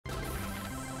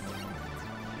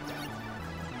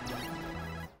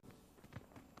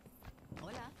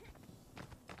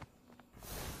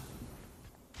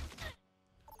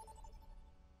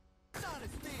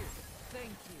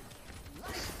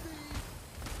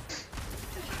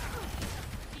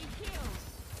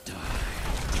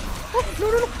Oh,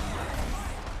 no, no, no.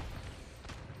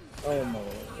 Oh my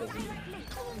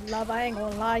god. Love, I ain't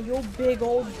gonna lie, your big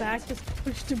old back just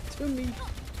pushed him to me.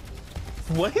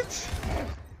 What?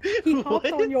 He hopped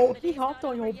What?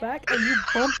 on your back and you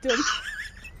bumped him.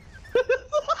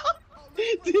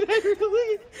 Did I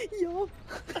really? Yo.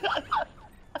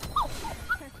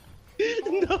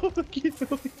 No, fucking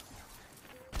no.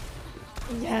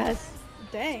 Yes.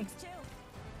 Dang.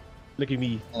 Look at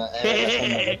me. That's when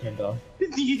my leg turned off.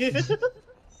 Yeah.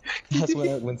 That's when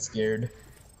I went scared.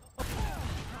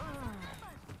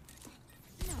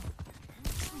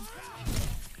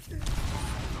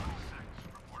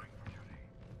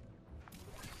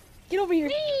 Get over here.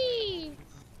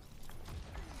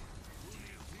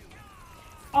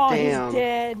 Oh, Damn. he's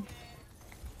dead.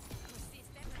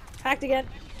 Hacked again.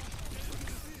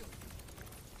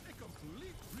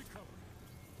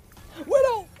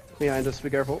 Widow! Behind us, be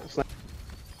careful.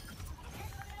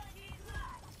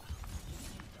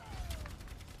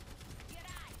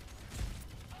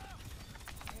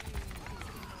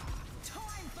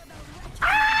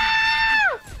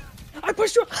 I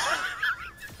pushed you.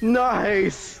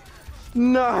 Nice!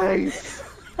 Nice!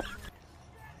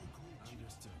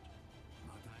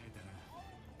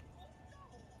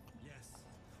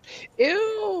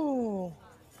 Ew!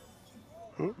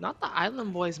 Not the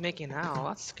island boys making out.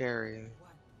 That's scary.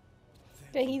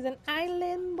 Cause he's an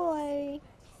island boy.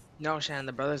 No, Shannon,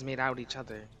 the brothers made out with each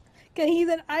other. Cause he's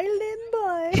an island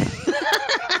boy.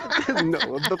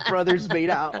 No, the brothers made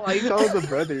out. Why you call them the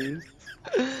brothers?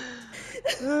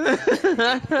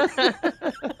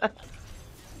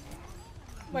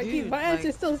 Dude, my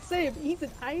answer's still the same. He's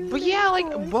an island But yeah, like,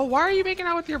 boy. but why are you making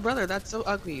out with your brother? That's so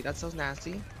ugly. That's so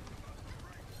nasty.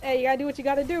 Hey, you gotta do what you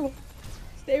gotta do.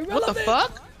 Stay relevant. What the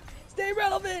fuck? Stay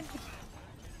relevant.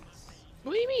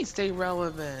 What do you mean stay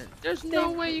relevant? There's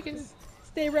no way you can.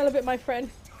 Stay relevant, my friend.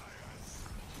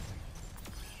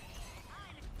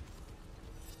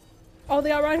 Oh, they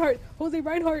got Reinhardt. Jose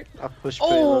Reinhardt. I push Oh.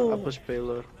 payload. I push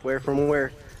payload. Where from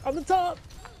where? On the top.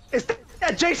 It's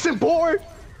that Jason board!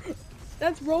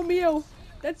 That's Romeo.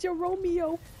 That's your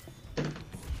Romeo.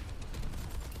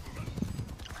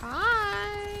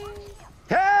 Hi.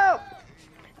 Help!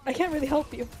 I can't really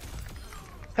help you.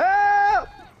 Help!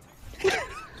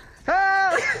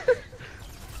 Help!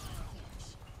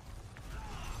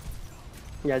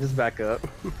 Yeah, just back up.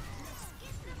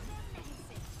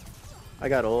 I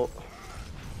got ult.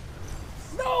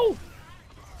 No!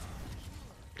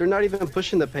 They're not even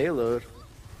pushing the payload.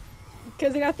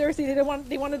 Because they got thirsty. They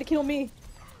wanted to kill me.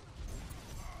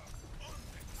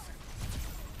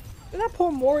 And that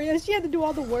poor Moria. She had to do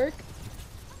all the work.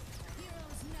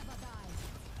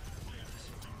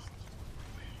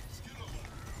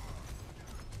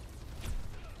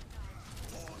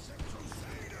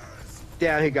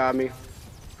 Yeah, he got me.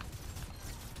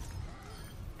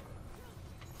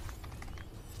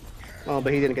 Oh,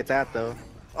 but he didn't get that though.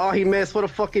 Oh, he missed. What a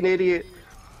fucking idiot.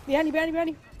 Behind you, behind you, behind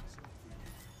you.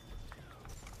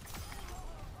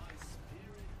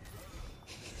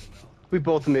 We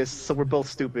both missed, so we're both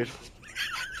stupid.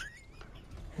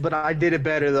 But I did it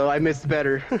better though. I missed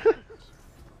better.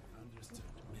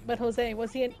 But Jose,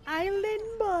 was he an island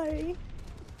boy?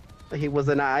 He was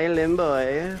an island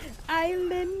boy.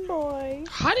 Island boy.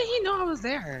 How did he know I was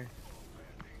there?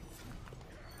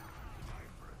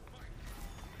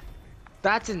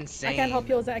 That's insane. I can't help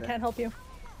you, Jose. I can't help you.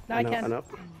 No, I know, can't. I know.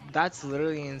 That's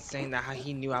literally insane that how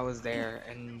he knew I was there,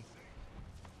 and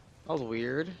that was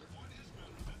weird.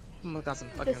 I'm looking at some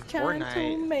fucking Just trying to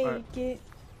Fortnite. make it.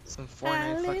 Some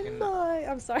Fortnite Island fucking. boy.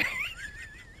 I'm sorry.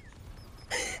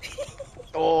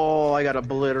 Oh, I got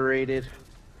obliterated.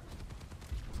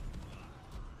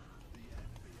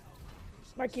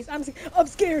 Marquise, I'm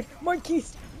scared.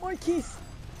 Marquise.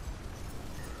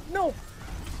 No.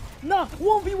 Nah,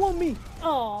 1v1 me.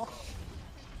 Aw.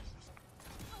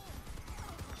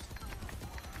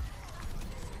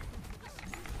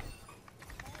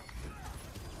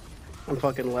 I'm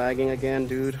fucking lagging again,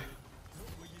 dude.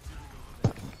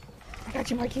 I got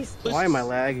you, Marquise. Why am I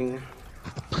lagging?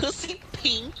 Pussy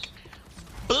pink,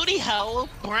 booty hole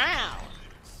brown.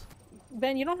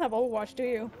 Ben, you don't have Overwatch, do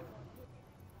you?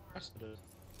 Yes, it is.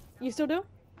 You still do?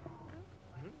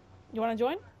 You want to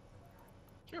join?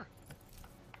 Sure.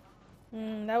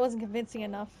 That wasn't convincing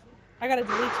enough. I gotta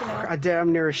delete you now. I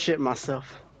damn near shit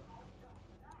myself.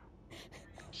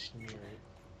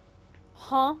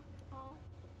 Huh?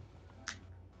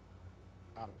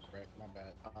 I'm correct, my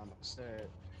bad. I said,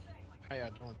 how y'all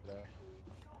doing today?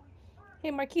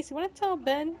 Hey, Marquise, you want to tell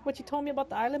Ben what you told me about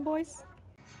the Island Boys?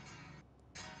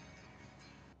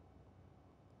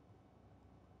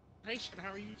 information.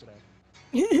 How are you today?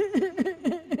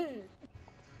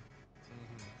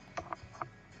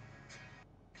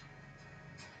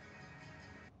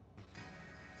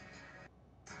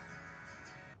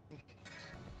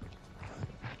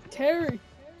 Terry.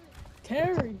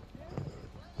 Terry.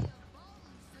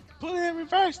 Put it in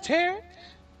reverse, Terry.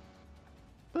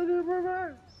 Put it in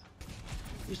reverse.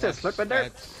 You said slip in there?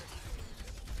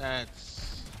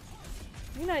 That's.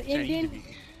 You're not Terry, you Indian. could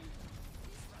be-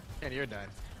 Terry, you're done.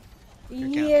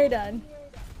 You're done.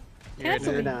 You're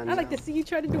Cancel done. me. done, I like yeah. to see you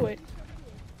try to do it.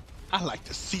 I like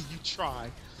to see you try.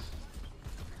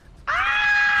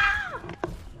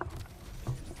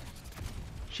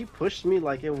 She pushed me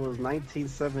like it was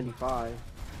 1975.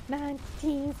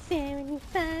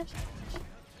 1975.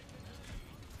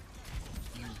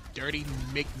 You dirty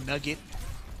McNugget.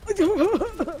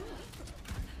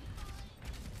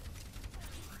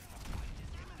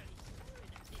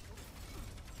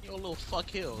 Yo, little fuck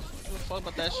hills. You give a fuck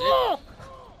about that shit? You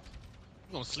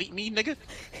gonna sleep me, nigga?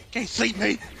 Can't sleep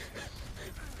me.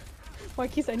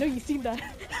 Marquise, I know you've seen that.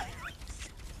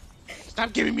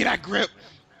 Stop giving me that grip.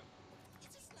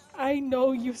 I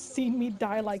know you've seen me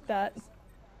die like that.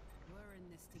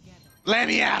 Let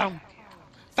me at him.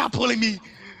 Stop pulling me.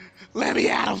 Let me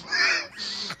at him.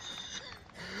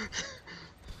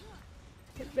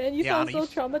 Man, you Yeah, sound Anna,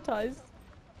 so traumatized.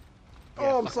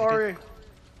 Oh, I'm fuck sorry.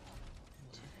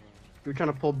 You're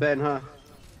trying to pull Ben, huh?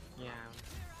 Yeah.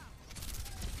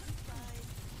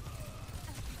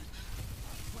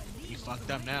 You fucked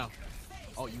up now.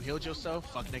 Oh, you healed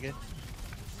yourself? Fuck nigga.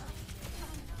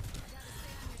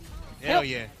 Hell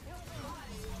yeah.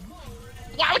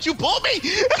 Why would you pull me? She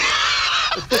used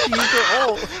her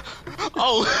ult.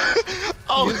 Oh.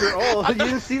 Oh. Use her ult. You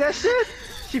didn't see that shit?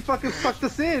 She fucking sucked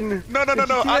us in. No. Did you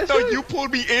see I that thought shit? you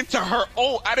pulled me into her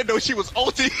ult. I didn't know she was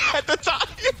ulting at the time.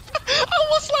 I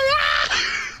was like, ah!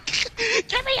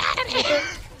 Get me out of here!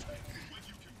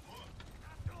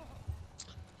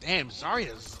 Damn,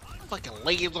 Zarya's fucking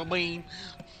laser beam.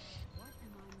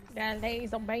 That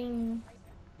laser beam.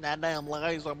 That damn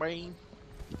laser beam.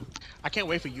 I can't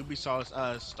wait for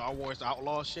Ubisoft's Star Wars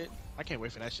Outlaw shit. I can't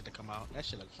wait for that shit to come out. That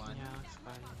shit look fun. Yeah, it's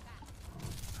fun.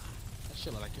 That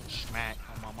shit look like you smack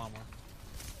on my mama.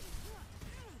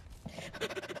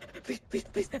 Please,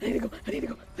 I need to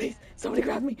go, please. Somebody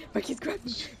grab me. Marquise, grab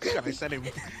me.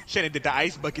 Shannon did the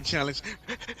ice bucket challenge.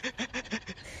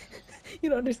 You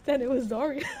don't understand, it was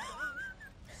Zarya.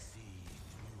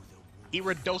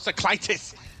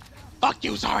 Iridocyclitis. Fuck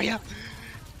you, Zarya.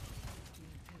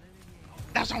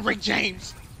 That's on Rick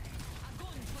James.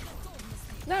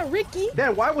 Not Ricky.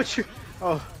 Dan, why would you?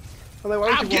 Oh, I'm like,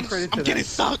 why would you walk right into I'm that? getting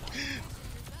sucked.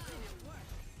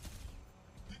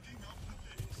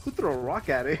 Who threw a rock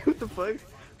at it? What the fuck?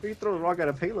 What are you throwing a rock at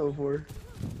a payload for?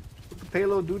 What the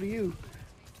payload do to you?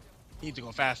 You need to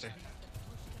go faster.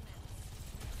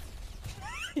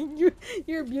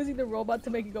 You're abusing the robot to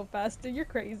make it go faster. You're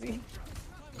crazy.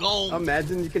 Go.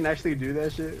 Imagine you can actually do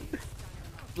that shit.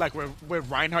 Like with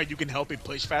Reinhardt, you can help it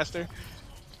push faster.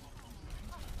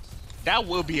 That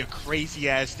will be a crazy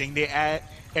ass thing they add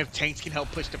if tanks can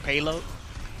help push the payload.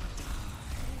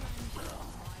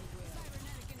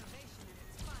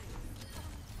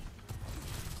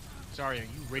 Sorry, are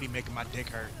you really making my dick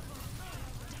hurt?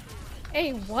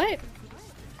 Hey, what?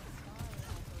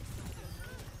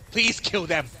 Please kill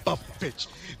that buff bitch.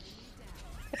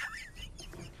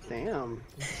 Damn.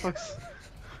 Fuck's...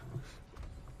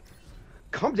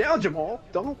 Calm down, Jamal.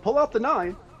 Don't pull out the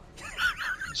 9.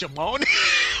 Jamon.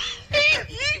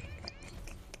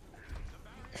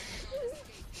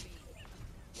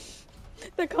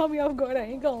 That caught me off guard, I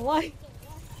ain't gonna lie.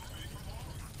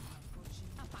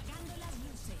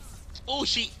 Oh,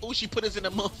 she put us in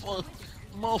a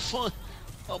motherfucking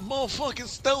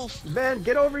stove. Ben,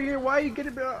 get over here. Why you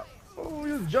getting out? Oh,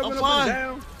 you're jumping I'm up fine. and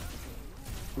down.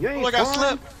 You ain't Look, I fine.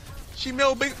 slept. She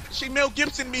Mel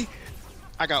Gibson me.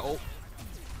 I got ult.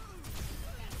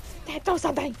 Dad, throw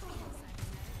something.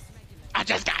 I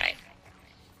just got it.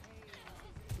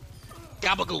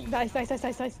 Gabagoo. Nice.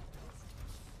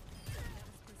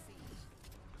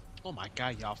 Oh my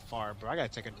god, y'all far, bro. I gotta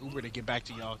take an Uber to get back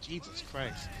to y'all. Jesus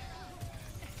Christ.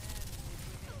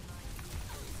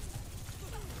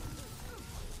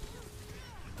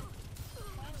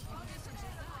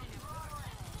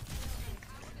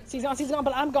 She's gone,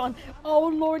 but I'm gone. Oh,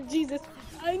 Lord Jesus.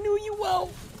 I knew you well.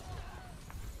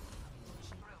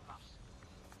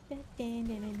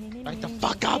 Back the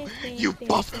fuck up, you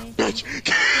buff bitch.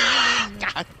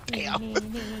 God damn.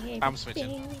 I'm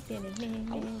switching.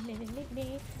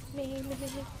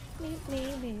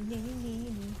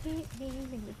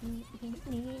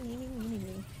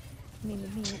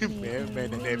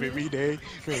 Man, every day.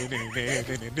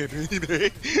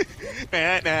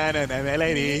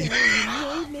 Melody.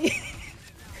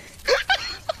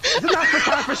 This is not the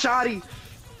time for shoddy.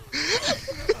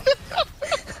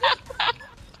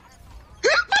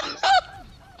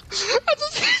 I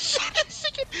just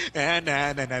singing.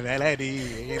 Melody.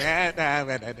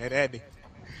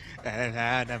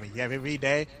 Every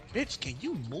day. Bitch, can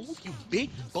you move, you big,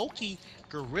 bulky,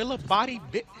 gorilla body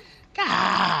bitch?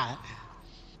 God.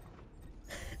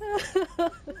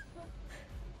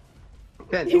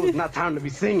 Ben, it was not time to be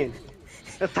singing.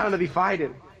 It's time to be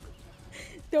fighting.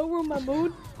 Don't ruin my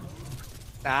mood.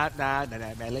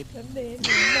 Melody.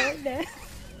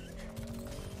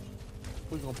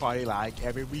 We're gonna party like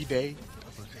every day.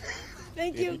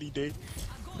 Thank you. Every day.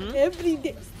 Every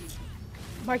day.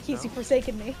 Marquise, you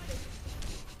forsaken me.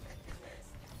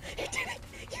 You did it.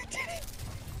 You did it.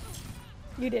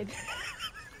 You did.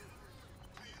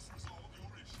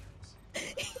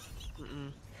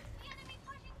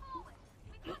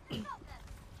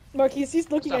 Marquise, she's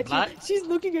looking What's at up, you. Black? She's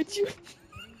looking at you.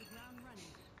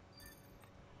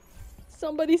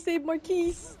 Somebody save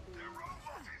Marquise.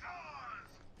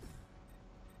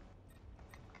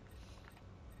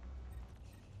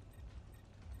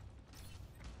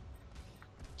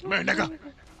 Come here, nigga.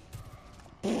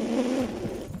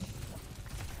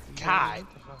 God.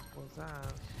 What the fuck was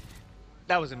that?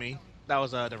 That wasn't me. That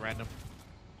was the random.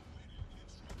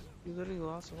 You literally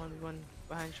lost 1v1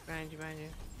 behind you.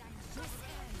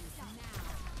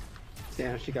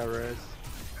 Damn, she got res.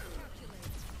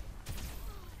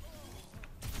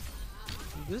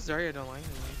 This Zarya don't like me.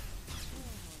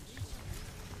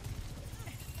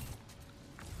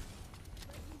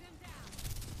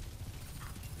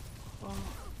 Oh.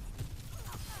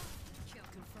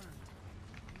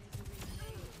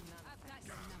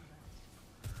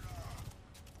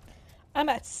 I'm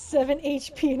at 7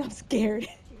 HP and I'm scared.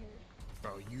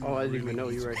 Bro, you Oh, I didn't even know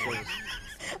you need right to- there.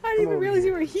 I didn't even over realize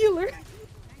you here. were a healer.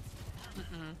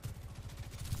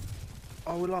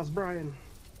 Oh, we lost Brian.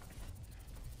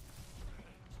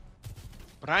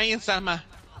 Brian Sama.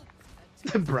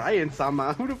 Brian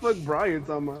Sama. Who the fuck Brian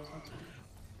Sama?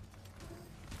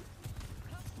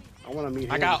 I wanna meet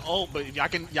him. I got ult, but y'all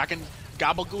can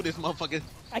gobble this motherfucker.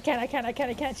 I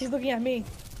can't. She's looking at me.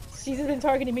 She's been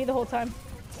targeting me the whole time.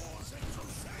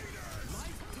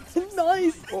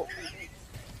 Nice. Oh.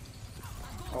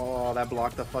 Oh, that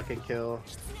blocked the fucking kill.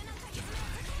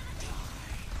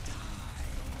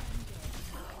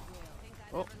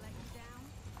 Oh.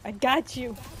 I got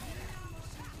you.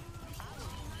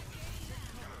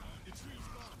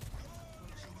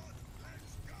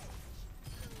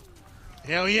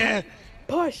 Hell yeah.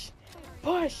 Push.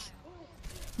 Push.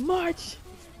 March.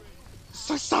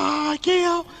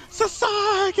 Sasagio.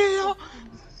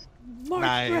 March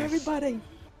Nice. for everybody.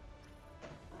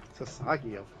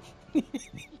 Sasagio.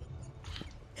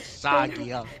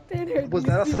 Sagio. That hurt Was me.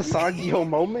 that a Sasagio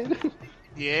moment?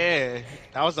 Yeah.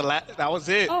 That was that was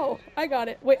it. Oh, I got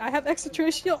it. Wait, I have extra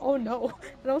Tricia? Oh no.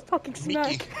 And I was talking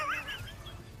smack.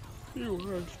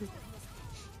 Mickey.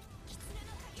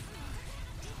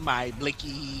 My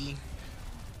Blicky.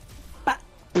 Ba-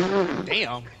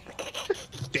 Damn.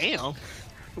 Damn.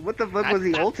 What the fuck was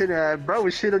he ulting at? Bro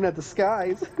was shooting at the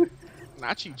skies.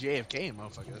 Not you JFK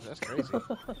motherfuckers. That's crazy.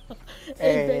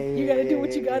 Hey, Ben, you gotta do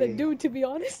what you gotta Hey. do, to be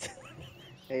honest.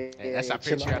 Hey, Hey, that's not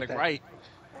chill out patriotic with that- right.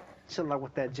 Chill out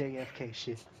with that JFK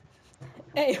shit.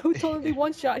 Hey, who totally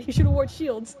one shot? He should have worn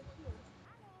shields.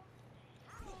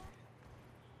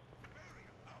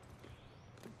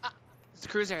 It's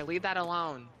Cruiser, leave that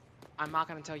alone. I'm not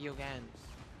gonna tell you again.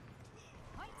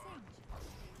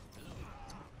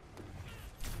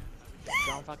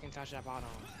 Don't fucking touch that bottom.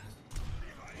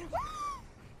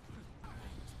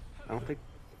 I don't think.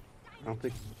 Oh,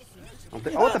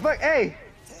 what the fuck? Hey!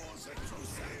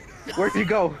 Where'd you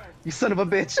go? You son of a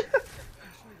bitch.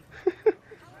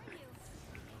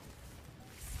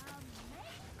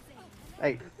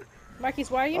 Hey.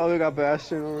 Marquise, why are you? Oh, we got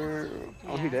Bastion over here.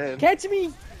 Oh, he dead. Catch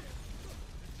me!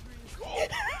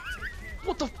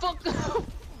 What the fuck?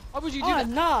 Why would you do Oh, that?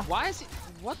 nah. Why is he?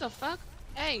 What the fuck?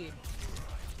 Hey.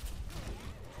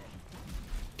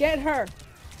 Get her.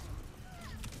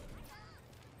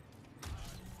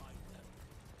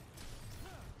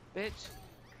 Bitch.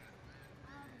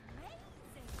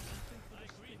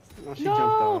 Oh, she jumped No!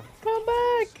 off. Come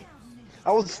back!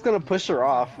 I was just gonna push her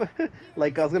off.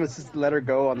 Like, I was gonna just let her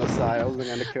go on the side. I wasn't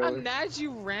gonna kill her. I'm mad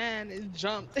you ran and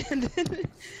jumped and then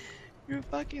you're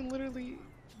fucking literally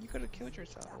You could have killed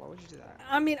yourself. Why would you do that?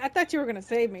 I mean, I thought you were gonna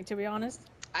save me, to be honest.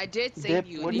 I did Dip, save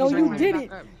you. what and do No, you started you doing? climbing didn't.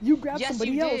 back up. You grabbed Yes,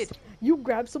 somebody you else. did. You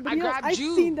grabbed somebody else. grabbed I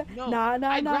you. seen that. No, Nah, I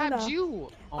nah, grabbed nah.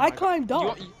 you. Oh I my God. climbed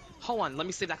up. Hold on. Let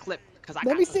me save that clip because I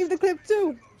Let got me this. save the clip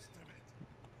too.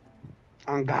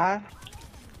 On God?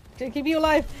 To keep you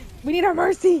alive. We need our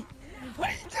mercy. What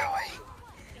are you doing?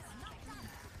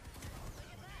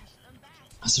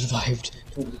 I survived.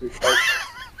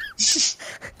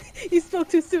 You spoke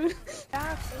too soon.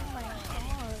 Back, oh my god.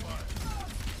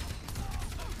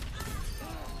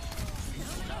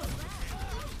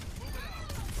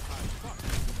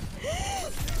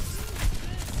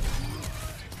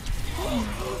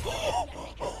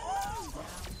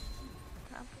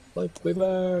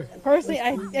 Lightsaber. Personally,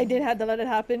 I did have to let it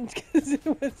happen because it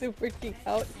wasn't working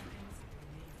out.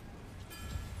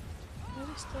 I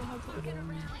just still have to get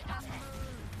around.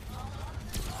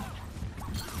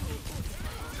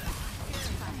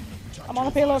 I'm on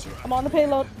the payload. I'm on the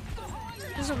payload.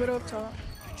 There's a widow up top.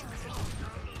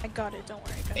 I got it, don't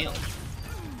worry. I got it.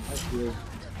 That's good.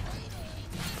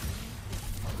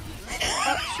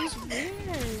 Oh, she's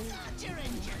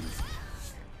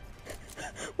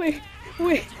weird.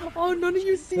 Wait. Oh, none of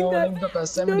you seen No, that. let me got that None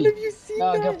 70. of you seen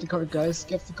Nah, that. get off the cart, guys.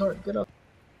 Get off the cart. Get up.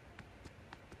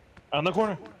 On the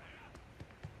corner.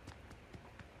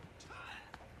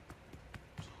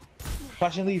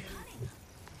 Flash and leave.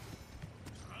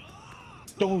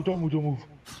 Don't move.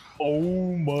 Oh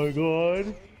my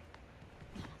god.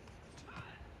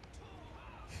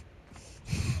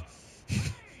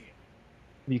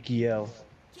 Mikiel.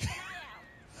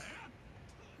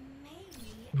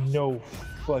 No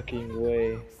fucking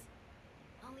way.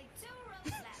 Only 2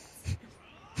 rows left.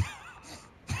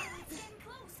 Oh, it's getting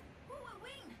close. Who will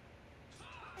win?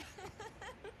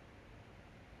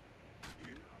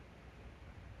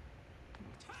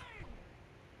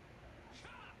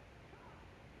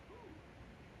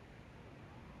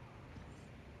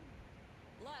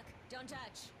 Look, don't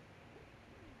touch.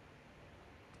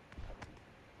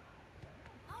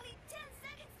 Only 10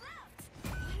 seconds left.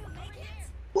 Will you make it?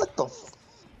 What the f?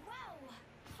 Wow.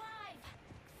 5,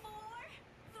 4,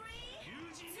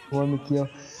 3, 2, Come on, Mikio.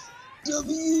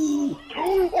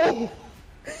 W!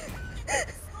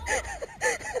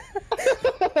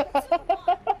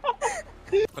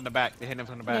 From the back. They hit him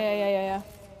from the back. Yeah.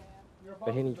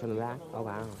 They're hitting you from the back? Oh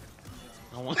wow.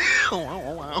 Oh,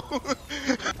 wow.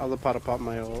 I was about to pop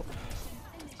my ult.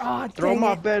 Oh, Throw him dang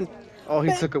off, it. Ben. Oh, he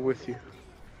Ben. took it with you.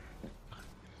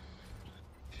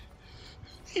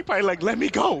 He probably like, let me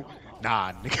go.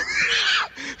 Nah, nigga.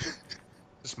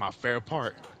 This is my favorite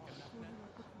part.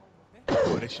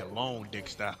 Oh, this your lone dick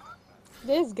style.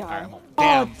 This guy. Alright, I'm on. Oh,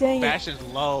 Damn, dang it. Bastion's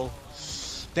low.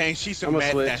 Dang, she I'ma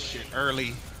submitted that switch. shit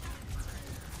early.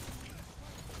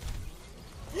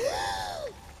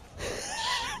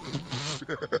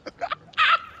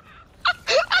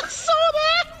 I saw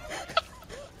that.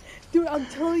 Dude, I'm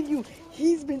telling you,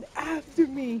 he's been after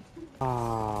me.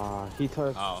 Ah, he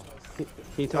took. Oh,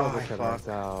 He took Oh, us to fuck.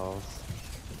 ourselves.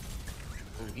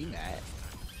 ooh, he mad.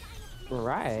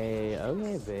 Right.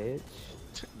 Okay, bitch.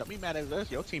 Don't be mad at us.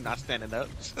 Your team not standing up.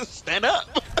 Stand up.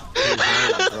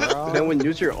 Girl. Then when you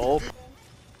use your ult.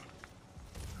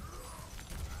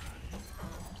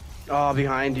 Oh,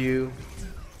 behind you.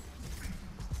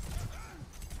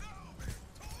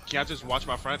 Can I just watch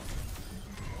my front?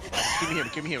 Give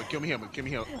me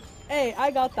him. Hey,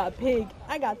 I got that pig.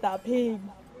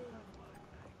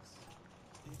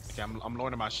 Okay, I'm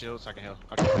lowering my shield so I can help.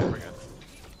 Okay, we're good.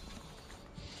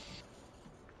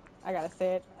 I gotta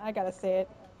say it.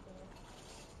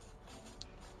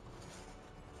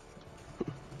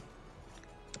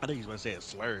 I think you was gonna say a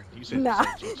slur. You said, Nah.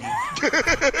 you said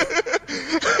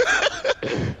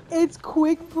GG. It's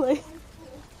quick play.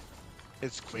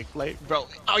 It's quick play, bro.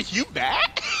 Are you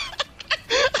back?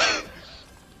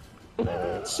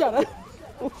 Shut up.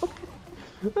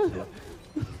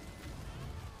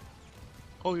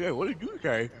 Oh yeah, what did you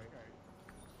say?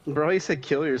 Bro, he said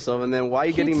kill yourself, and then why are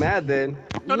you getting mad then?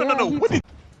 No. Yeah, he- What did?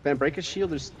 Ben, break a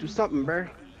shield or do something, bro.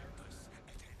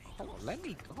 Hold on, let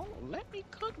me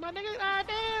cook my nigga. God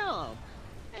damn.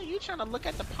 Hey, you trying to look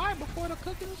at the pie before the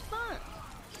cooking is done?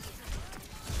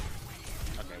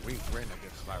 Okay, we're in a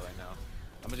good spot right now.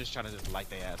 I'm just trying to just light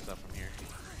their ass up from here.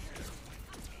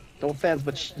 No offense,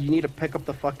 but you need to pick up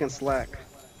the fucking slack.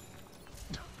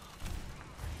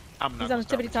 I'm not He's gonna on the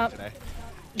start tippity with top. you today.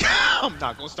 I'm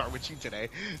not gonna start with you today.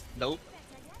 Nope.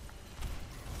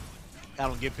 I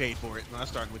don't get paid for it. I'm not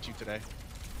starting with you today.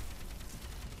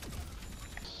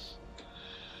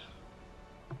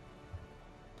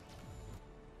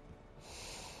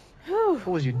 Whew.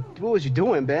 What was you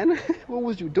doing, Ben? What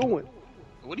was you doing?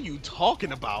 What are you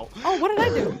talking about? Oh, what did I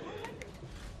do?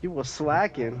 You was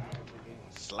slacking.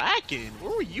 Slacking?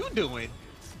 What were you doing?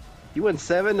 You went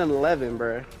 7 and 11,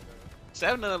 bro.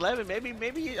 7 and 11?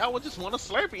 Maybe I would just want a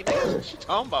Slurpee, nigga. What you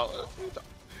talking about?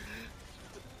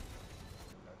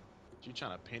 You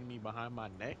trying to pin me behind my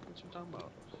neck? What you talking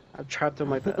about? I trapped him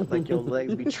like that. Like your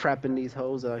legs be trapping these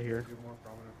hoes out here.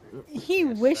 He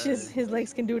wishes his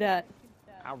legs can do that.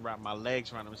 I wrap my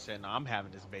legs around him and said, "No, I'm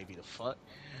having this baby to fuck."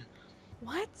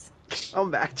 What?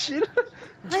 Imagine.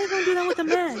 How you gonna do that with a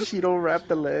man? She don't wrap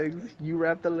the legs. You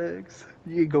wrap the legs.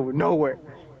 You ain't going nowhere.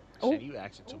 Oh. Shit, you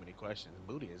asking too many questions.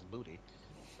 Booty is booty.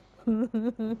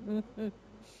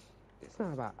 It's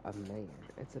not about a man.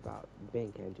 It's about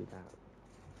Ben can't do that.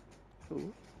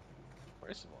 Who?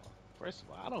 First of all,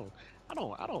 I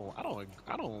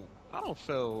don't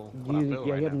feel what I You, feel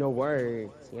yeah, right you have now. no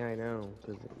words. Yeah, I know.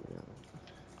 'Cause, you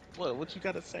know. What you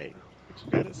gotta say? What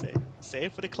you gotta say? Say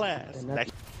it for the class. And that's-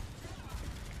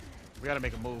 We gotta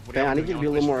make a move. What Man, I y'all need you to doing? be a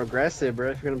Y'all little more aggressive, bro.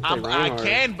 If you're gonna play I Reinhardt.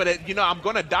 can, but I'm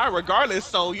gonna die regardless.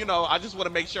 So I just want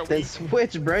to make sure Then we.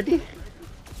 switch, Brady.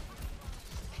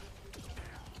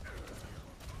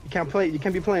 You can't play. You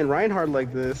can't be playing Reinhardt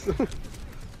like this. Bro,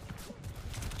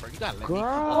 you gotta let me.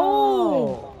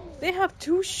 Oh, they have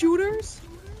 2 shooters?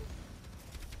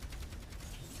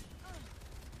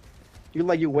 You're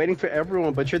like you're waiting for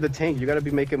everyone, but you're the tank. You gotta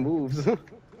be making moves.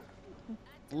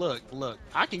 Look,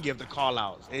 I can give the call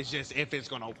outs. It's just if it's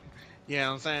gonna, you know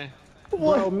what I'm saying?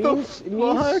 Bro, me and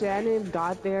fuck? Shannon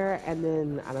got there, and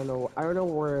then I don't know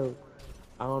where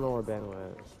Ben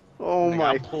went. Oh Nigga, my.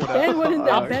 I pulled up. Ben went in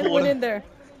there. I Ben pulled went up. in there.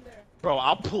 Bro,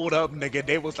 I pulled up, nigga.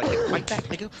 They was like, fight back,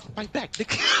 nigga. Fight back,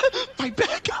 nigga. Fight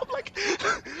back. I'm like,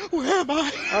 where am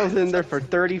I? I was in there for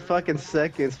 30 fucking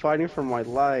seconds fighting for my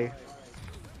life.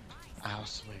 I'll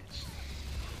switch.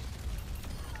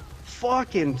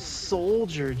 Fucking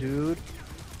soldier, dude.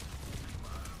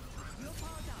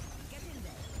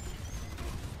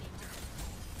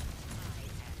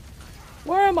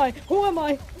 Where am I? Who am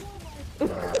I?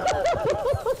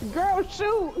 Girl,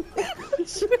 shoot!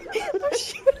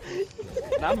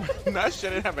 Not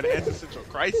shouldn't have an existential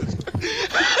crisis.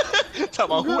 Talk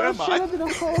about who am I?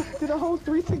 Did a whole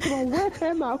 360 on where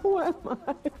am I? Who am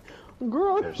I?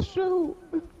 Girl, shoot!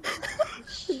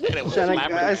 Shit, it was Shannon,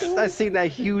 slamming. I seen that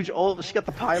huge old. She got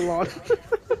the pylon.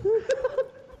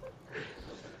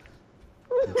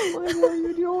 What are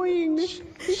you doing? You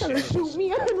gotta shoot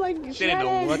me. I'm like, She didn't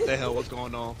know what the hell was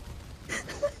going on.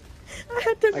 I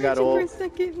had to I got vision for a ult.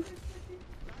 second.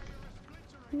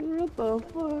 What the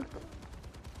fuck?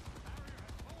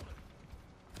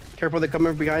 Careful, they're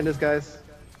coming behind us, guys.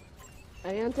 I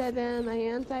anti them.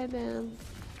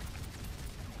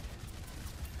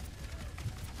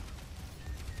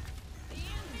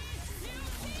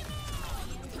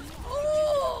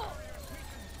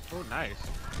 Oh, nice.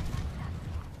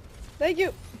 Thank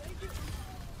you.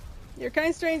 You're a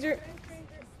kind stranger.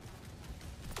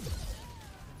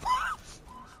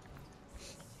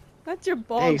 That's your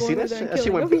ball Hey, going see over that there shit? and That shit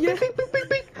killing went him. ping, Yeah. ping, ping, ping,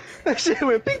 ping, ping. That shit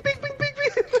went ping, ping, ping, ping,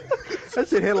 ping. That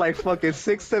shit hit like fucking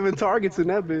 6, 7 targets in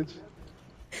that bitch.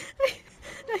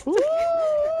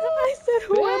 I said,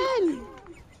 who am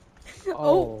I?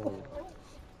 Oh.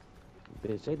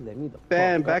 Bitch, they let me the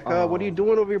Ben, fuck back up. What are you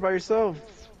doing over here by yourself?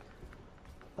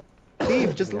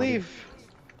 Leave, just leave.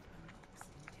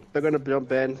 They're gonna jump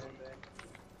Ben.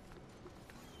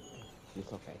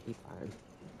 It's okay, he's fine.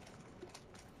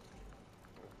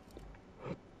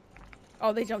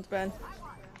 Oh, they jumped Ben.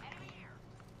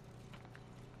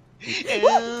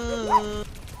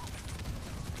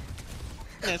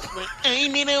 That's what I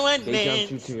need to want. They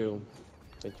jumped you too.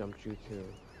 They jumped you too.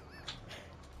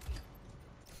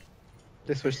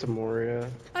 They switched to Moria.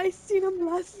 I seen him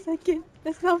last second.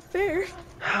 That's not fair.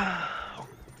 I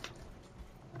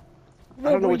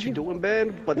don't know what you're doing,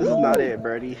 Ben, but this is not it,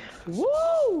 Brady. Woo!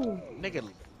 Nigga.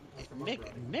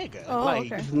 Oh, like,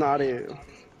 okay. This is not it.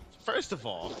 first of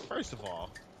all,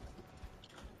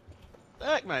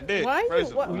 back my dick. Why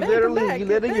First you? of What? all. You Ben, literally, come back. you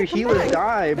letting Ben, your come healers back.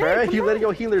 die, Ben, bruh. come You letting back.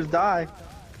 your healers die.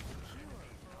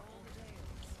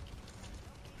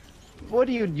 What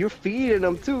are you? You're feeding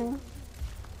them too.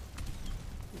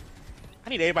 I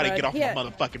need everybody to Bruh, get off yeah. my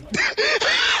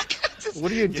motherfucking.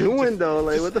 What are you doing though?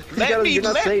 Like, what the? You're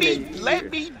not saying it. let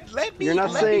me. You're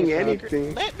not let saying me figure-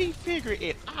 anything. Let me figure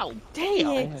it out. Dang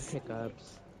I it. have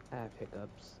hiccups.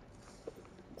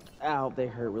 Ow, they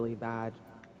hurt really bad.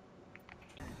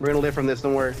 We're gonna live from this.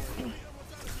 Don't worry.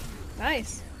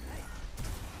 Nice.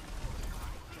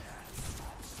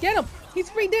 Get him. He's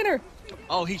free dinner.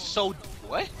 Oh, he's so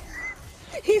what?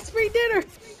 He's free dinner.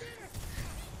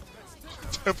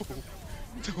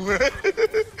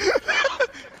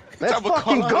 Let's Time to call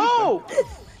fucking out. go!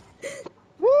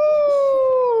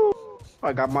 Woo!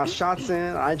 I got my shots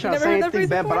in. I ain't trying to never say heard that anything phrase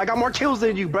bad, but before? I got more kills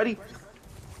than you, buddy.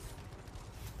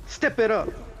 Step it up.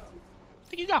 I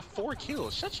think you got 4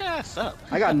 kills. Shut your ass up.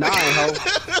 I got 9, ho.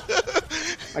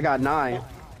 I got 9.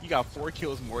 You got 4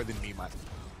 kills more than me, man.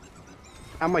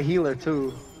 I'm a healer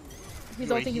too. He's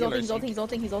You a ulting, he's healer, ulting, he's so ulting, he's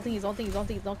ulting, he's ulting, he's ulting, he's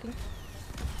ulting, he's ulting.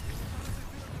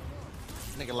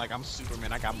 Nigga, like I'm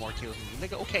Superman. I got more kills than you.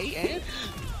 Nigga, okay, and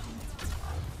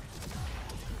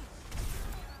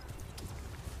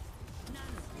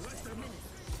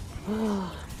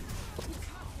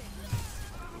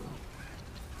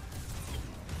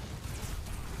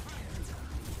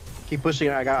Keep pushing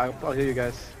it. I'll heal you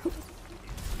guys.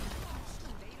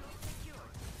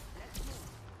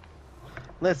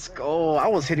 Let's go. I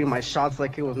was hitting my shots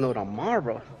like it was no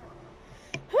tomorrow.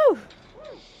 Whew.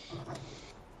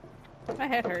 My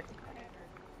head hurt.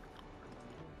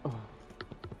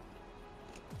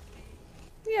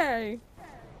 Yay.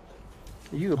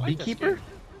 Are you a I like this beekeeper?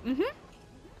 game. Mm-hmm.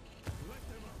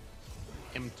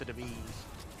 M to the B's.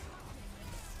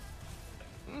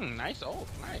 Nice ult,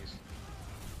 nice.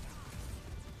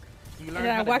 You And learned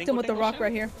then I how to whacked him dingle with the dingle, rock Shannon?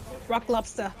 right here. Rock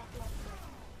lobster.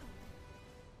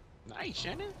 Nice,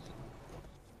 Shannon.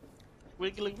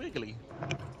 Wiggly wiggly. I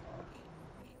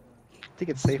think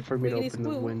it's safe for me to Wiggity open the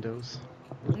squoo. windows.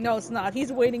 No, it's not.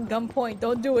 He's waiting gunpoint.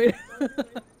 Don't do it.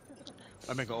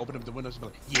 I'm gonna open up the windows and be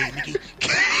like, yeah,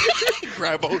 nigga.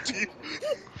 Grab OT.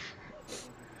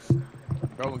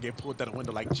 Bro, gonna get pulled out the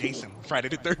window like Jason, Friday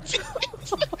the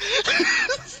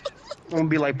 13th. I'm gonna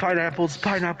be like pineapples,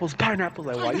 pineapples, pineapples.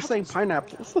 Like, why are you saying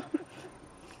pineapples?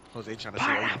 Jose trying to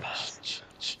say,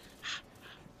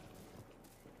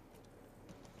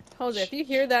 Jose, if you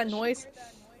hear that noise,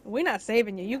 we're not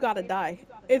saving you. You gotta die.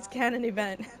 It's canon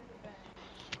event.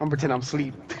 I'm pretending I'm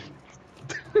asleep.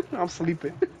 I'm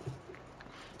sleeping.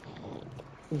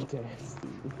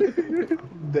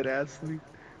 Dead ass sleep.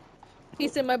 He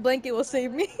said my blanket will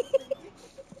save me.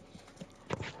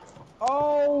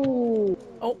 Oh!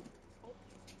 Oh,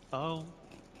 oh.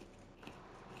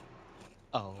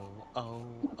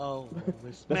 Oh,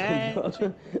 it's That's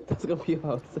magic. that's gonna be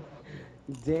awesome.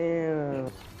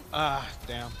 Damn. Ah,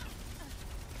 damn.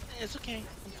 It's okay.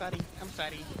 I'm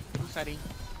sorry.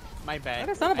 My bad. I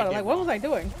just thought about it. did Like, what wrong. was I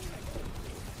doing?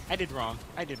 I did wrong.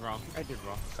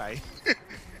 Sorry.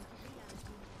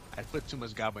 I put too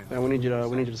much goblin. Yeah, we need you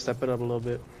to step it up a little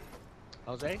bit.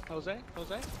 Jose.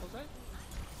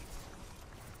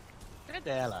 Get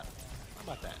the hell out. How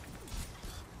about that?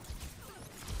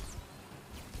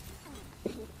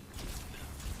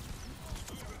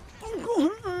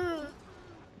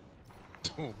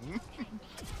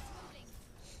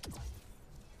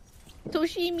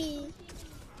 Toshimi.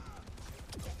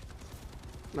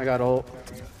 I got ult.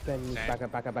 Ben, back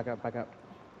up, back up, back up, back up.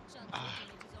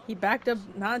 He backed up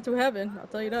not into heaven. I'll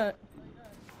tell you that.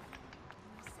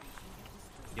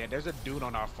 Yeah, there's a dude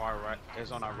on our far right.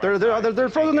 There's on our right. They're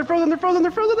frozen. They're frozen.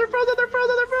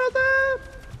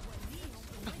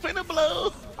 Finna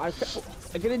blow. I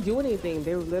didn't do anything.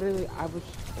 They were literally. I was.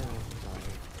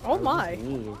 Oh I was my. just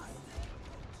sneeze.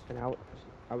 And I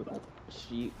was.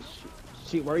 She.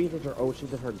 Where you think her? Oh,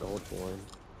 she's in her gold form.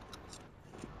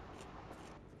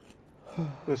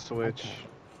 The switch.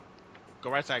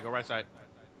 Go right side.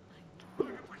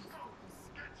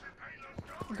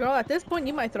 Girl, at this point,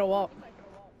 you might throw up.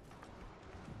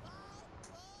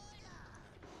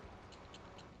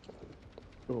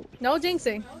 Oh. No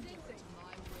jinxing.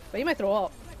 But you might throw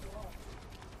up.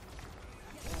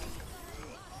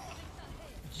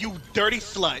 You dirty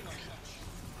slut.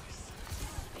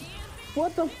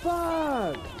 What the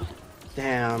fuck?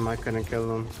 Damn, I couldn't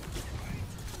kill him.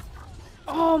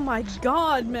 Oh my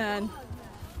god, man.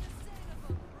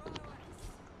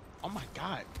 Oh my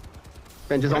god.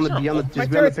 Ben, just Where's be on your the ult? My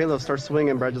payload. turret's- Start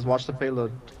swinging, bro. Just watch the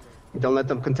payload. Don't let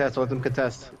them contest. Don't let them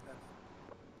contest.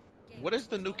 What does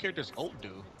the new character's ult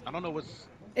do? I don't know what's.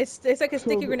 It's like a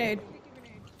sticky grenade.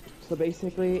 So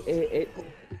basically, it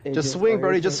Just swing,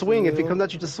 Brody. fires Just at swing. If he you. comes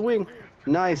at you, just swing.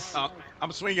 Nice.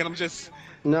 I'm swinging. I'm just.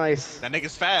 Nice. That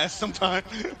nigga's fast sometimes.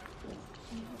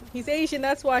 He's Asian,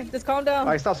 that's why. Just calm down. All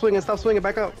right, stop swinging. Stop swinging.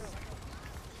 Back up.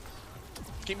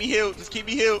 Keep me healed. Just keep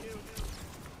me healed.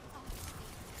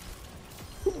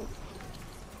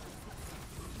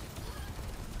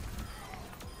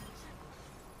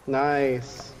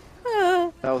 Nice.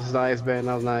 Ah. That was nice, Ben.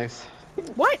 That was nice.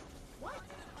 What?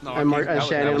 No, And Mark that and was-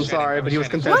 Shannon, that I'm was sorry, Shannon, but he was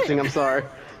that Shannon. contesting. I'm sorry.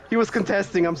 He was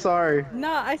contesting. I'm sorry.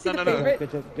 Nah, I see No, the no, no.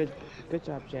 favorite. Good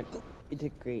job, Jen. You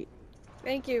did great.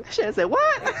 Thank you. Shannon said,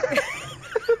 "What?"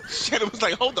 Shannon was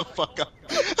like, hold the fuck up.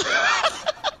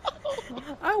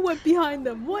 I went behind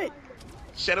them. What?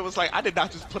 Shannon was like, I did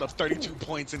not just put up 32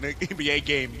 points in the NBA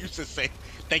game. You just say,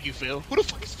 thank you, Phil. Who the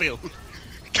fuck is Phil?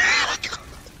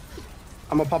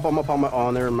 I'm gonna pop my.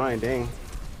 Oh, never mind. Dang.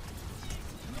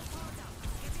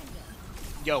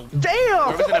 Yo, Damn!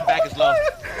 whoever's in the back is low.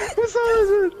 What song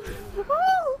is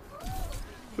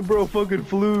it? Bro fucking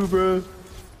flew, bro.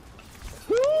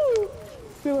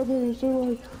 Stay right there, stay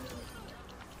right.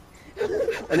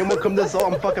 Anyone come this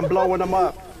all, I'm fucking blowing them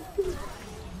up.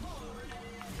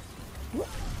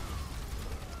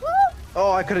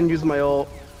 Oh, I couldn't use my ult.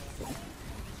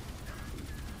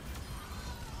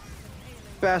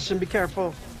 Bastion, be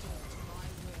careful.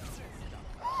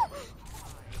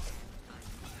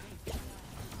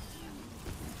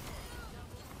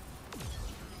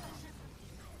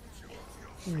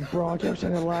 Bro, I kept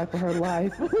trying to lie for her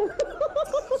life. You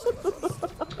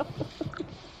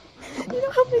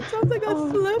know how many times I got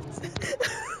flipped?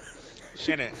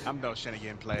 Shannon, I'm no Shannon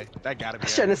getting play. That gotta be.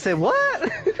 Shannon said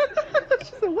what? She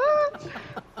said what?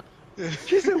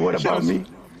 She said what about me?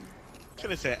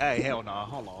 Shannon said, hey, hell no,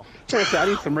 hold on. Shannon said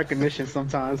I need some recognition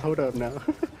sometimes. Hold up now.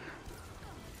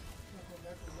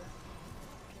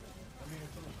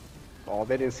 Oh,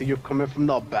 they didn't see you coming from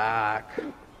the back.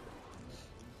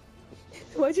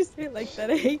 Why'd you say it like that?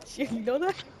 I hate you. You know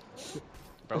that?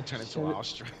 Bro, turn into an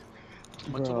Austrian.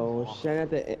 Bro,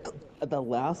 Shannon at the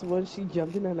last one, she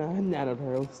jumped in and I natted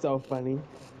her. It was so funny.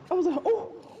 I was like,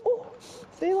 oh,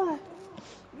 stay alive.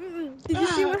 Did you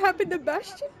see what happened to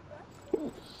Bastion?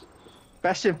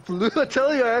 Bastion flew. I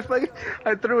tell you,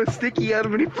 I threw a sticky at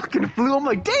him and he fucking flew. I'm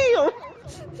like, damn!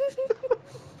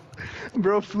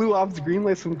 Bro flew off screen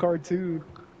like some cartoon.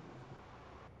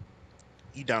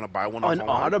 You down to buy one An off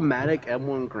online? automatic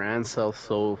M1 Grand sells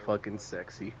so fucking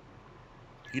sexy.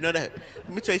 You know that? Let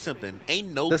me tell you something. Ain't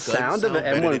no The gun sound of an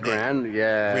better M1 than Grand,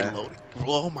 yeah. Reloading.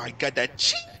 Oh my god, that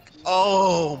cheek!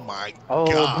 Oh my Oh,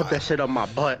 god. put that shit on my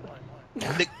butt.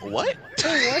 Nick, what?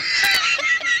 What?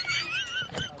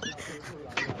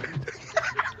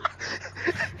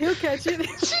 He'll catch it.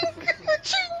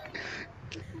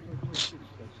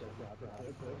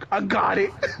 I got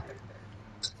it.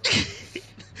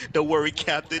 Don't worry,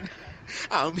 Captain.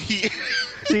 I'm here.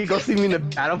 She go see me in the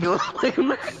battlefield.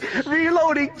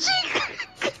 Reloading.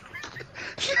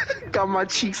 Got my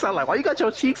cheeks out. Like, why you got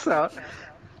your cheeks out?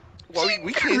 Well,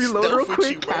 we can't Reload stealth real with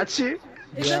quick, you, bro. catch it.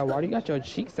 Yeah, why do you got your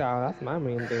cheeks out? That's my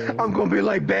main thing. I'm gonna be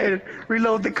like, Ben,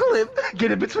 reload the clip,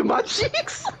 get it between my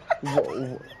cheeks.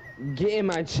 Getting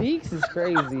my cheeks is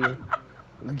crazy.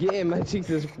 Getting my cheeks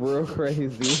is real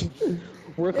crazy.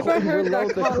 If I heard that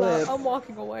Reload the call out, clip. I'm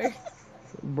walking away.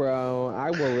 Bro, I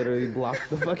will literally block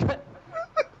the fuck out.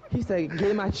 He said, get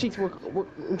in my cheeks,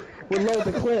 reload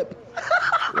the clip.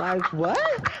 Like, what?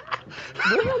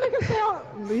 What do nigga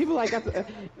say? He be like,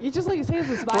 you just like saying it's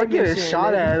a spy We're mission. getting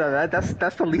shot at.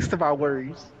 That's the least of our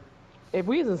worries. If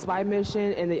we was in spy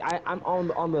mission and I'm on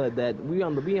the we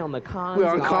on the comms. We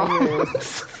on and all comms.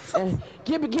 this, and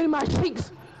get in my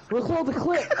cheeks. Reload the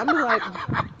clip. I'm like,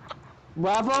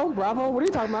 Bravo, what are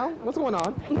you talking about? What's going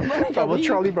on? Bravo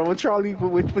Charlie,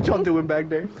 what y'all doing back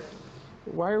there?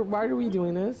 Why are we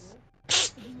doing this?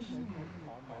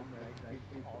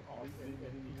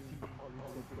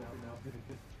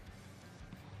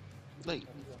 Like,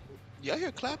 y'all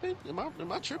here clapping?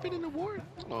 Am I tripping in the ward?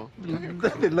 Oh,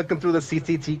 They're looking through the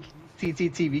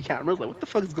CCTV cameras like, what the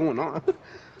fuck is going on?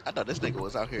 I thought this nigga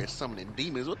was out here summoning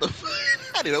demons. What the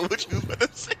fuck? I didn't know what you were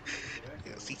gonna say.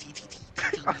 Yeah,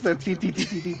 I said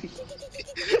TTTTT.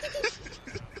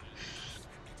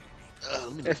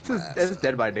 It's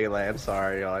Dead by Daylight. I'm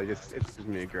sorry, y'all. It's just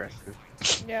me aggressive.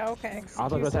 Yeah, okay. I'm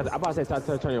about to say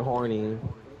start turning horny.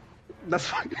 That's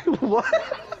fine. What?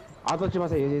 I thought you were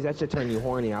about to say that should turn you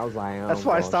horny. I was like, oh, That's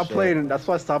why I stopped playing. That's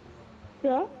why I stopped.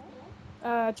 Yeah.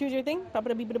 Choose your thing. Papa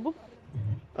da beep da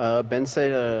boop. Ben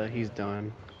said he's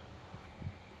done.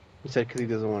 He said because he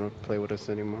doesn't want to play with us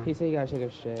anymore. He said you gotta shake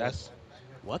up shit. That's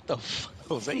what the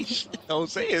Jose.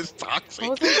 Jose is toxic.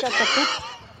 Jose got the poop.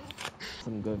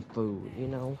 Some good food, you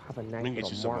know. Have a nice get you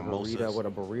little some margarita mimosas. with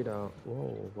a burrito.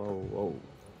 Whoa.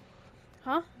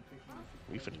 Huh?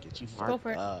 We finna get you Go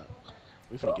for it.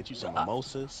 We finna get you some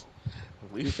mimosas.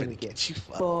 We finna get you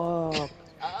fucked.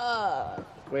 Fuck.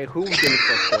 Wait, who's getting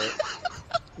fucked up?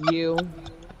 You.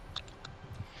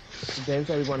 Ben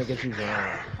said we want to get you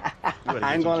drunk.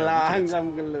 I ain't gonna lie, I'm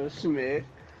gonna get a little schmidt.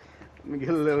 I'm gonna get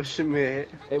a little schmidt.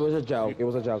 It was a joke.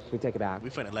 We take it back. We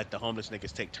finna let the homeless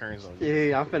niggas take turns on you.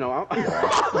 Yeah, I'm finna.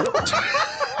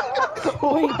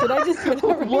 Wait, did I just hear that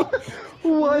right?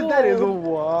 What? That is Whoa.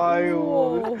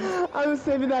 wild. Whoa. I'm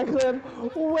saving that clip.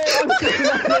 Wait, I'm saving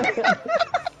that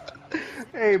clip.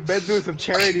 Hey, Ben's doing some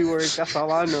charity work. That's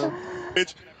all I know.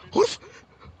 Bitch, Who the,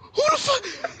 who the fuck?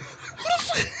 Who the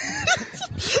fuck?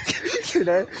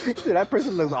 that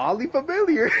person looks oddly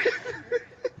familiar.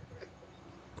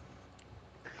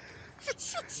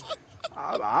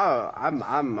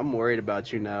 I'm worried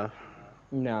about you now.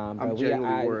 Nah, I'm but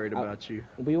genuinely worried about you.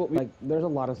 we like there's a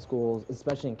lot of schools,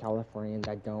 especially in California,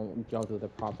 that don't go through the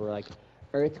proper like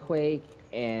earthquake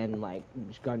and like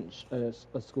a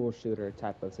school shooter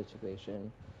type of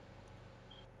situation.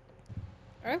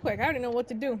 Earthquake, I already know what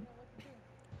to do.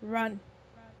 Run.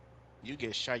 You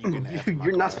get shot, you get an F in my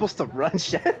You're not class. supposed to run,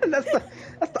 Shannon. That's the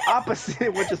opposite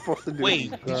of what you're supposed to do.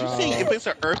 Wait, did you say Girl. if it's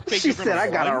an earthquake, She you're said gonna I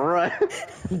gotta run? run.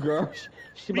 Girl,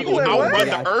 she You about to gonna get Wait, a outrun big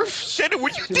the ass. earth? Shannon,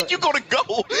 where you think you gonna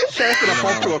go? Shannon's gonna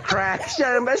fall No. through a crack.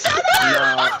 Shannon, but shut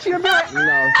No, up. She gonna be like,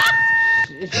 no.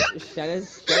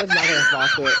 Shannon's not gonna fall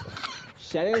through it.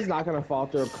 Shannon's not gonna fall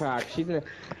through a crack. She's gonna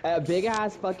a big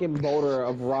ass fucking boulder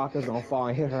of rock is gonna fall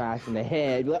and hit her ass in the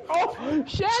head. Be like, oh,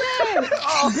 Shannon,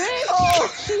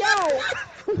 bitch, she out.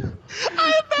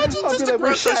 I imagine I'll just be the like, we're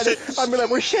ground starts Shannon. I'll be like,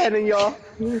 we're Shannon, y'all.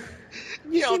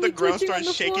 You see the me ground twitching on starts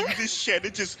the shaking. floor? You just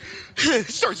Shannon just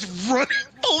starts running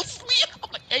full speed. I'm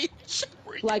like, hey, Shannon,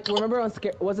 where you Like, go? remember on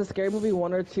was it Scary Movie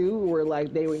 1 or 2 where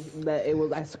like they were that it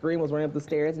was like Scream was running up the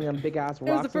stairs and them big ass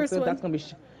It was the rocks and first stuff. one. That's gonna be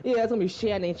yeah, that's gonna be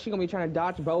Shannon. She's gonna be trying to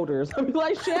dodge boulders. I'll be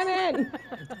like, Shannon,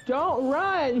 don't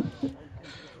run.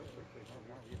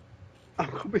 I'm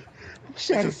gonna be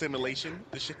It's a Shannon. simulation.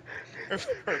 The shit,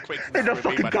 earthquakes Ain't no were made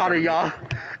fucking by the got her, government. y'all.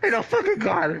 Ain't no fucking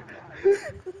got her.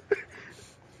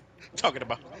 Talking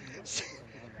about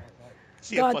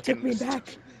see a God took fucking me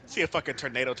back. see a fucking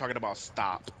tornado talking about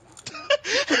stop.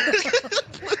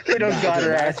 They don't That, got okay,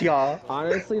 her that's ass, y'all.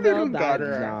 honestly They though don't got that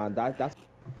her ass. nah that's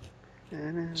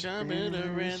Jumping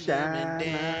around them and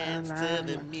dance to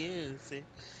the music.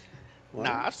 What?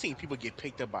 Nah, I've seen people get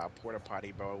picked up by a porta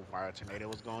potty, bro, while a tornado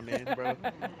was going in, bro.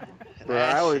 Bro, That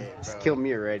I would shit, just bro. kill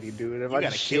me already, dude. If You I gotta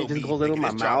just shit kill just me, goes into nigga. my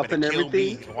This job mouth better and kill everything,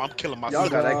 me, or I'm killing y'all myself.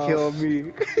 gotta girl. kill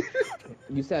me.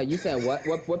 You said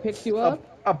what picks you a,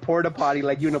 up? a porta potty,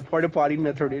 like you in a porta potty and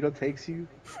a tornado takes you.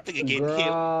 Nigga getting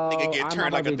hit. Nigga Girl, get I'm not turned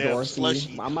about like to a be damn Dorothy.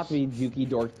 slushy. I'm about to be Dookie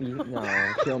Dorothy.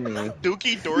 No, kill me.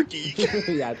 Dookie dorky.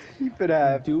 Yeah, You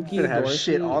finna Dookie have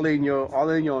shit Dorothy. all in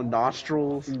your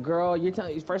nostrils Girl, you're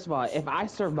telling first of all, if I and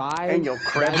survive your that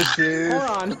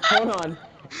crevices. hold on.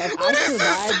 If I What is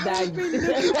this? survive that Sleeping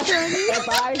nookie cranny. if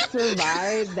I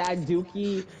survive that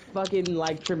Dookie fucking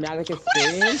like traumatic What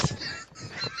is experience, this?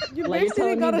 You like you're basically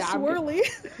telling me got a that swirly.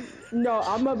 no,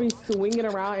 I'm gonna be swinging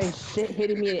around and shit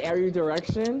hitting me in every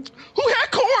direction. Who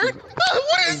had corn?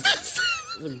 What is this?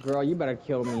 Girl, you better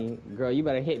kill me. Girl, you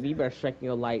better hit me. You better strike me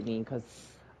with lightning, cause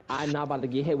I'm not about to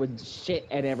get hit with shit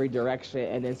in every direction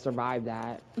and then survive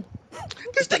that.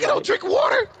 This nigga don't Like drink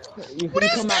water. What you is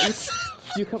come out this?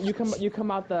 you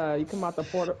come out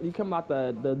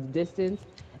the distance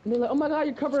and they're like, oh my god,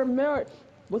 you're covered in merit.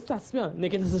 What's that smell?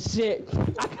 Nigga, this is shit.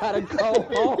 I gotta go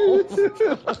home.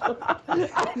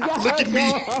 I Look gotta at me.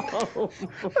 go home.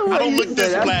 I What don't you look this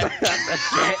said, black.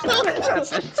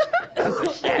 that's a I'm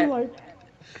shit. like,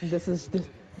 this.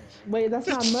 Wait, that's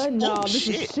not mud. Oh No, this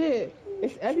is shit. shit.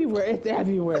 It's everywhere. It's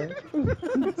everywhere.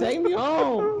 Take me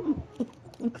home.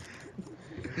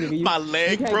 Nigga, My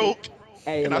you leg can't get. broke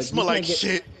Hey, and I look, smell like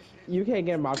shit. you can't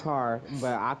get in my car,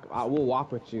 but I will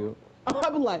walk with you.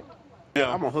 I'm like,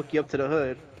 Yeah. I'm gonna hook you up to the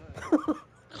hood.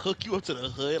 Hook you up to the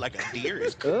hood like a deer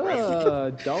is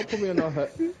crazy. don't put me on no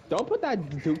hood. Don't put that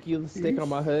dookie stick on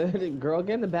my hood, girl.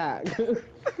 Get in the back.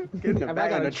 Get in the If I back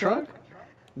got of a the truck, trunk.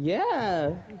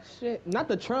 yeah, shit. Not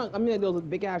the trunk. I mean, like those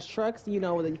big ass trucks. You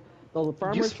know, those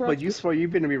farmer But trucks. you swear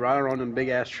you've been to be riding around them big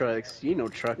ass trucks. You know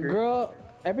trucker. Girl,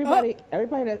 Oh,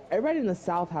 everybody in the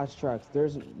South has trucks.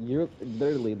 You're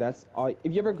literally that's all.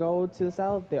 If you ever go to the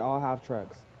South, they all have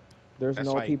trucks. There's That's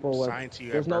no like people with, signed to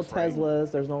you at there's no birthright.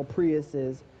 Teslas, there's no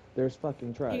Priuses, there's fucking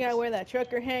you trucks. gotta wear that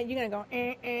trucker hat. You gotta go,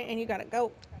 and you gotta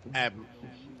go.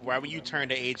 Right when you turn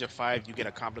the age of 5, you get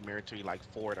a complimentary like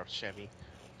Ford or Chevy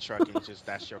truck, and it's just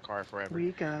that's your car forever.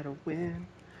 We gotta win,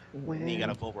 And then you gotta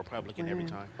win, vote Republican every win.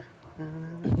 time.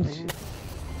 Win.